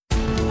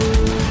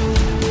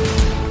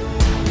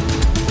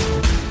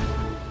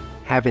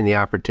having the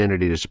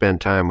opportunity to spend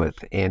time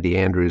with Andy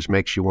Andrews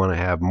makes you want to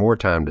have more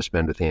time to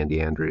spend with Andy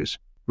Andrews.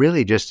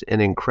 Really just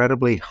an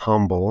incredibly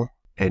humble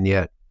and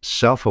yet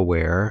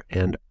self-aware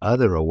and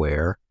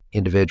other-aware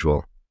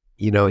individual.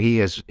 You know, he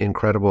is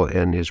incredible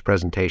in his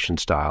presentation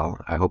style.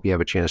 I hope you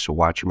have a chance to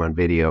watch him on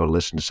video,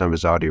 listen to some of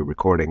his audio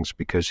recordings,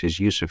 because his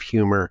use of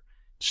humor,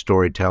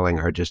 storytelling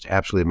are just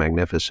absolutely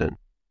magnificent.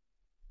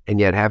 And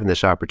yet having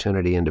this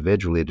opportunity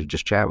individually to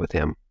just chat with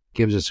him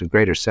gives us a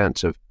greater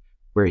sense of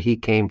where he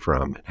came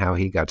from and how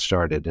he got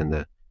started and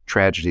the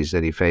tragedies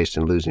that he faced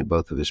in losing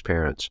both of his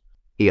parents.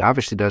 He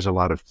obviously does a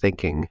lot of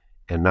thinking,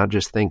 and not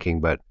just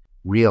thinking, but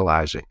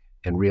realizing.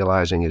 And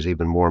realizing is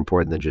even more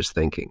important than just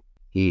thinking.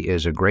 He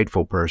is a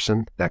grateful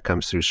person that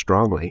comes through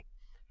strongly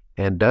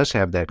and does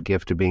have that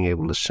gift of being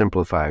able to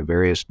simplify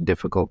various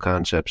difficult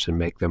concepts and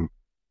make them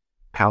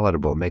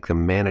palatable, make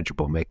them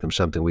manageable, make them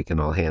something we can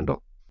all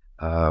handle.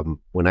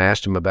 When I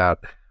asked him about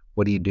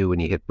what do you do when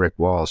you hit brick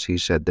walls, he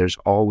said there's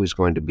always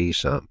going to be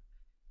some.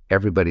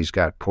 Everybody's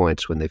got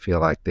points when they feel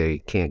like they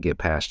can't get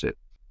past it.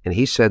 And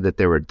he said that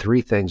there were 3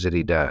 things that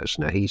he does.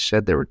 Now, he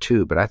said there were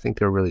 2, but I think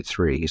there were really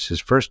 3. He says,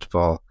 first of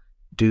all,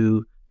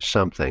 do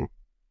something.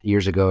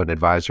 Years ago, an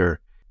advisor,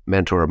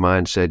 mentor of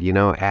mine said, you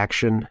know,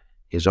 action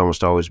is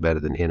almost always better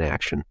than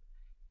inaction.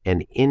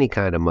 And any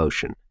kind of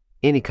motion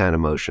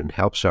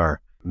helps our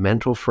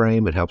mental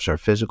frame, it helps our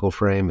physical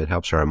frame, it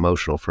helps our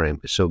emotional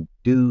frame. So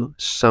do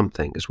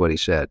something is what he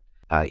said.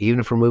 Even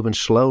if we're moving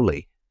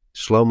slowly,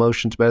 slow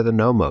motion's better than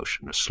no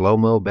motion.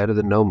 Slow-mo better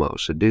than no-mo.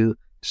 So do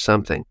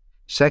something.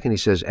 Second, he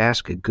says,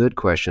 ask good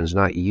questions,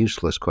 not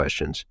useless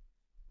questions.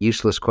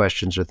 Useless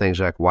questions are things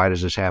like, why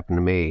does this happen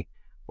to me?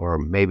 Or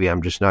maybe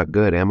I'm just not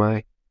good, am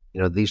I?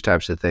 You know, these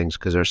types of things,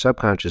 because our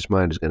subconscious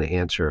mind is going to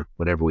answer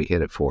whatever we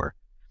hit it for.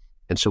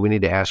 And so we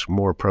need to ask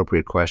more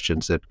appropriate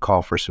questions that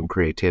call for some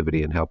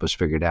creativity and help us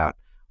figure it out.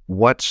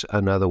 What's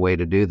another way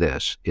to do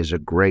this is a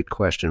great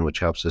question, which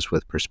helps us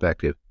with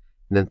perspective.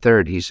 And then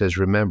third, he says,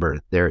 remember,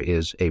 there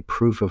is a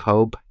proof of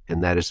hope,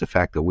 and that is the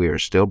fact that we are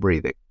still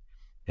breathing.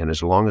 And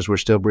as long as we're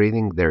still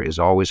breathing, there is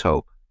always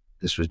hope.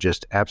 This was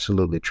just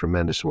absolutely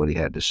tremendous in what he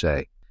had to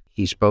say.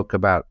 He spoke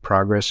about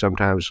progress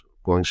sometimes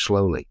going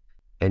slowly.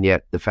 And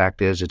yet the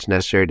fact is it's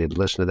necessary to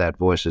listen to that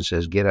voice that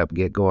says, get up,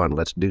 get going,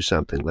 let's do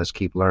something, let's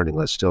keep learning,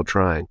 let's still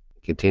trying,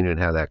 continuing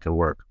how that can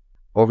work.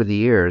 Over the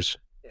years,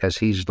 as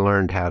he's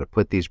learned how to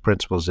put these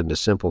principles into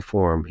simple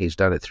form, he's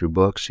done it through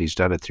books, he's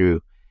done it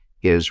through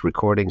his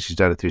recordings, he's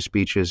done it through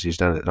speeches, he's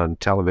done it on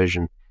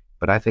television,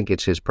 but I think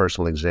it's his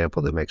personal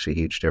example that makes a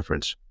huge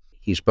difference.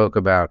 He spoke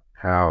about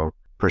how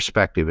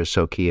perspective is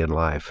so key in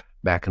life,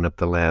 backing up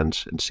the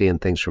lens and seeing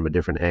things from a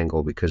different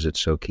angle because it's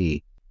so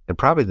key. And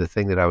probably the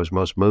thing that I was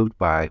most moved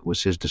by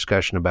was his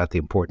discussion about the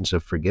importance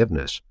of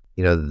forgiveness.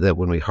 You know, that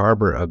when we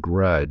harbor a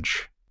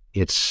grudge,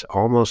 it's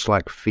almost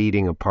like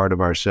feeding a part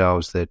of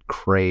ourselves that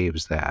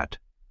craves that.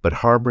 But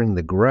harboring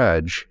the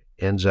grudge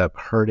ends up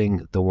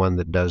hurting the one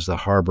that does the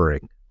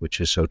harboring, which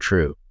is so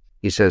true.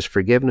 He says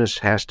forgiveness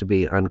has to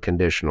be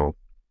unconditional,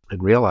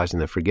 and realizing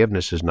that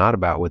forgiveness is not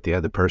about what the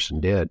other person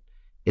did.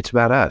 It's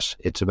about us.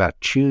 It's about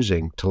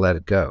choosing to let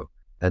it go.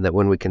 And that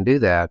when we can do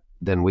that,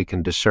 then we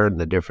can discern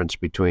the difference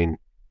between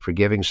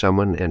forgiving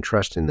someone and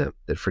trusting them.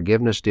 That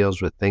forgiveness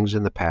deals with things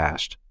in the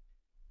past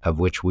of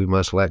which we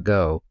must let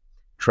go.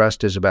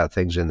 Trust is about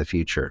things in the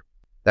future.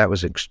 That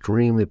was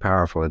extremely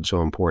powerful and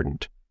so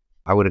important.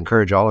 I would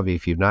encourage all of you,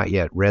 if you've not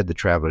yet read The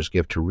Traveler's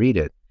Gift, to read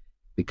it,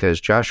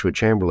 because Joshua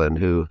Chamberlain,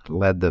 who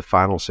led the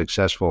final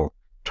successful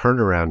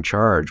turnaround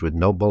charge with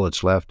no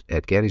bullets left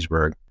at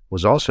Gettysburg,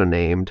 was also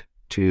named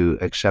to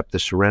accept the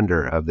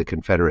surrender of the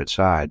Confederate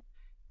side.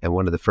 And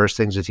one of the first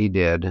things that he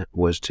did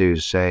was to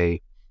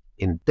say,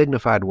 in a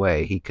dignified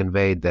way, he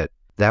conveyed that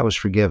that was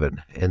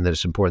forgiven and that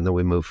it's important that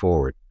we move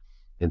forward.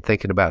 And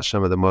thinking about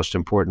some of the most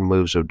important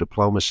moves of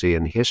diplomacy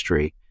in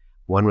history,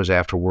 one was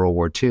after World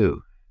War II,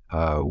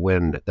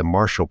 when the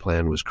Marshall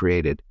Plan was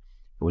created.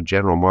 When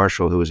General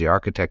Marshall, who was the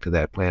architect of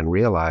that plan,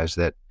 realized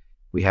that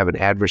we have an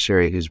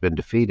adversary who's been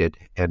defeated,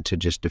 and to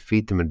just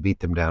defeat them and beat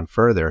them down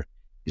further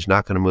is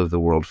not going to move the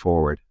world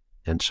forward.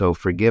 And so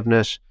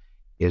forgiveness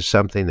is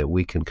something that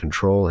we can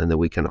control and that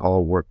we can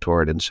all work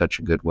toward in such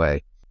a good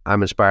way.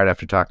 I'm inspired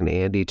after talking to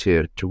Andy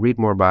to read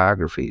more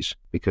biographies,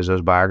 because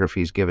those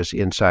biographies give us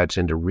insights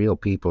into real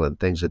people and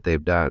things that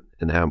they've done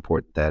and how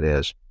important that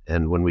is.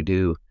 And when we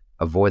do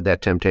avoid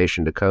that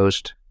temptation to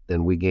coast,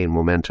 then we gain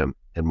momentum,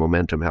 and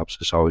momentum helps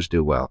us always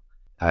do well.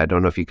 I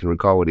don't know if you can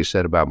recall what he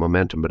said about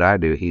momentum, but I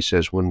do. He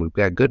says when we've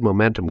got good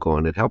momentum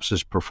going, it helps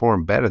us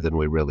perform better than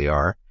we really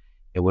are.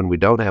 And when we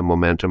don't have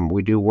momentum,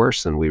 we do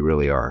worse than we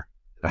really are.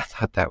 I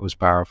thought that was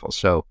powerful.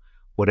 So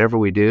whatever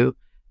we do,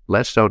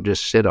 let's don't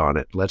just sit on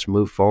it. Let's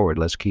move forward.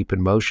 Let's keep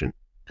in motion.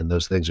 And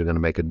those things are going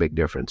to make a big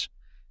difference.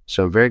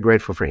 So I'm very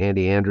grateful for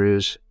Andy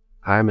Andrews.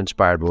 I'm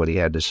inspired by what he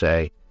had to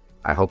say.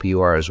 I hope you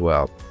are as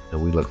well.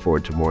 And we look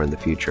forward to more in the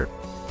future.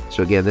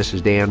 So again, this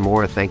is Dan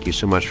Moore. Thank you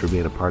so much for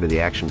being a part of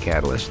the Action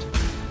Catalyst.